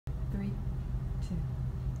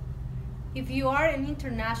If you are an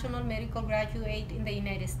international medical graduate in the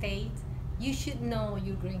United States, you should know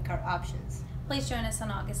your green card options. Please join us on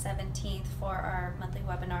August 17th for our monthly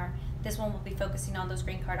webinar. This one will be focusing on those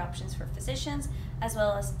green card options for physicians, as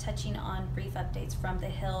well as touching on brief updates from the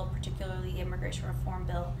Hill, particularly immigration reform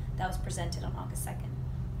bill that was presented on August 2nd.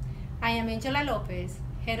 I am Angela Lopez,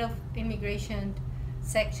 Head of Immigration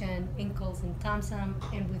Section in Cowles and Thompson,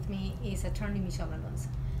 and with me is Attorney Michelle Alonso.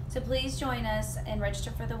 So please join us and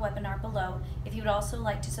register for the webinar below. If you would also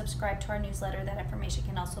like to subscribe to our newsletter, that information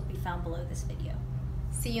can also be found below this video.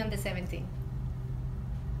 See you on the 17th.